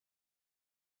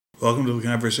Welcome to the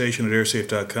conversation at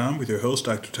airsafe.com with your host,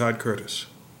 Dr. Todd Curtis.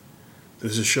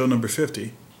 This is show number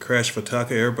 50, crash of a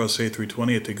TACA Airbus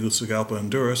A320 at Tegucigalpa,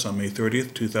 Honduras on May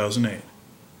 30th, 2008.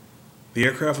 The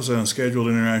aircraft was on a scheduled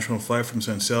international flight from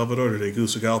San Salvador to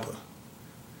Tegucigalpa.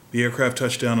 The aircraft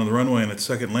touched down on the runway in its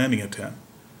second landing attempt,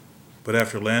 but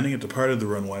after landing it departed the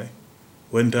runway,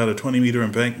 went down a 20-meter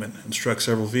embankment, and struck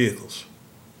several vehicles.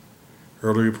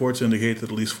 Early reports indicate that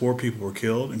at least 4 people were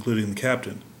killed, including the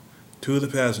captain, 2 of the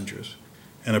passengers,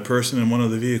 and a person in one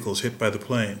of the vehicles hit by the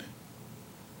plane.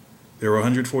 There were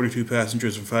 142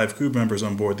 passengers and 5 crew members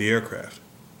on board the aircraft.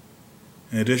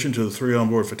 In addition to the 3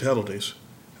 onboard fatalities,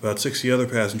 about 60 other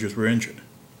passengers were injured.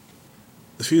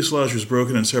 The fuselage was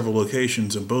broken in several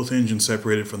locations and both engines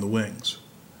separated from the wings.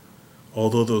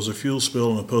 Although there was a fuel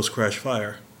spill and a post-crash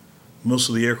fire, most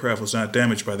of the aircraft was not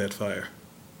damaged by that fire.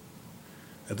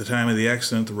 At the time of the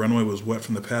accident, the runway was wet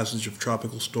from the passage of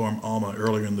Tropical Storm Alma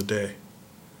earlier in the day.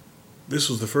 This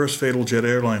was the first fatal jet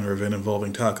airliner event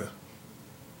involving TACA.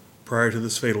 Prior to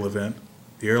this fatal event,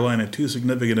 the airline had 2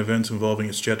 significant events involving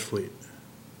its jet fleet.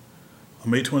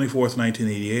 On May 24,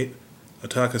 1988, a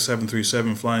TACA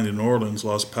 737 flying to New Orleans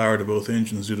lost power to both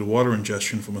engines due to water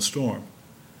ingestion from a storm.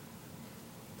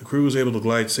 The crew was able to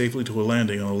glide safely to a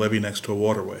landing on a levee next to a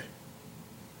waterway.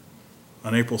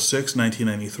 On April 6,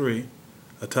 1993,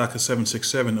 a TACA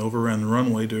 767 overran the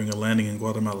runway during a landing in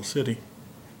Guatemala City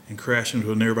and crashed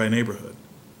into a nearby neighborhood.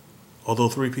 Although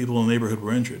 3 people in the neighborhood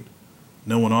were injured,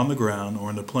 no one on the ground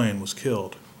or in the plane was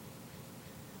killed.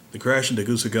 The crash in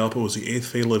Tegucigalpa was the 8th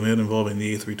fatal event involving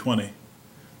the A320,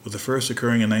 with the first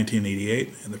occurring in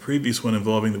 1988 and the previous one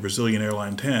involving the Brazilian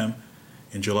airline TAM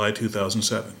in July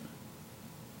 2007.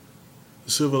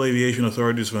 The civil aviation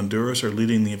authorities of Honduras are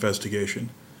leading the investigation,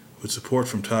 with support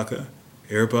from TACA,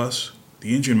 Airbus,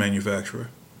 the engine manufacturer,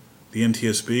 the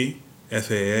NTSB,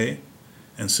 FAA,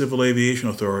 and civil aviation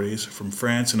authorities from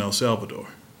France and El Salvador.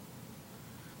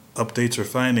 Updates or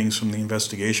findings from the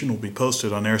investigation will be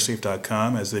posted on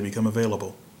airsafe.com as they become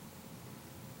available.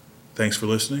 Thanks for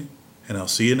listening, and I'll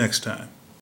see you next time.